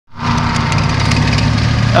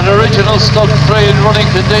An original stud-free and running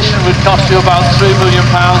condition would cost you about £3 million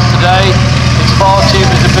today. It's far cheaper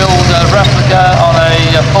to build a replica on a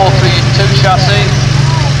 432 chassis.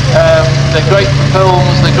 They're great for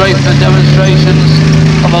films, they're great for demonstrations,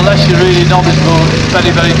 and unless you're really knowledgeable, it's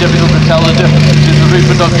very, very difficult to tell the difference between the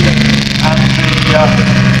reproduction and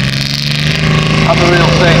the real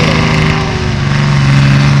thing.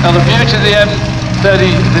 Now the beauty of the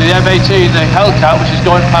M18, the Hellcat, which is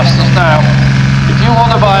going past us now, if you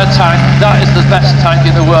want to buy a tank, that is the best tank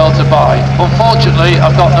in the world to buy. Unfortunately,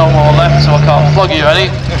 I've got no more left, so I can't flog you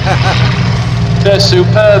any. They're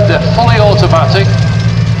superb, they're fully automatic.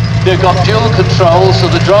 They've got dual control,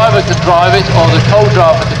 so the driver can drive it or the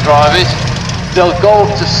co-driver can drive it. They'll go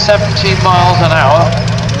up to 70 miles an hour,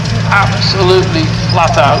 absolutely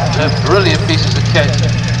flat out. They're brilliant pieces of kit.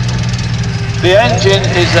 The engine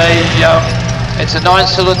is it's a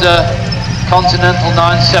 9-cylinder Continental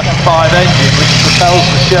 975 engine which propels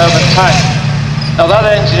the Sherman tank. Now that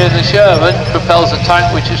engine in the Sherman propels a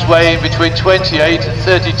tank which is weighing between 28 and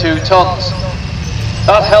 32 tons.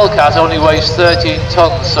 That Hellcat only weighs 13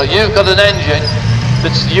 tons, so you've got an engine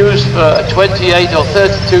that's used for a 28 or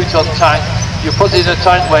 32 ton tank. You put in a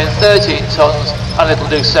tank weighing 13 tons and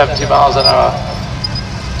it'll do 70 miles an hour.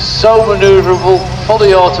 So manoeuvrable,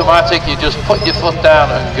 fully automatic, you just put your foot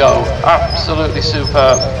down and go. Absolutely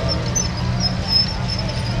superb.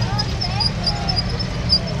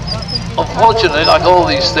 Unfortunately, like all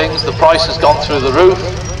these things, the price has gone through the roof.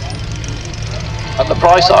 And the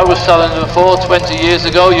price I was selling them for 20 years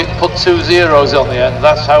ago, you can put 2 zeros on the end.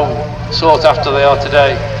 That's how sought after they are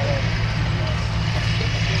today.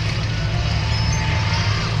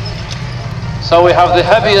 So we have the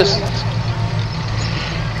heaviest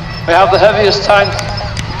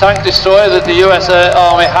tank destroyer that the US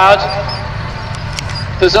Army had.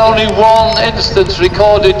 There's only one instance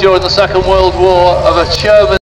recorded during the Second World War of a Sherman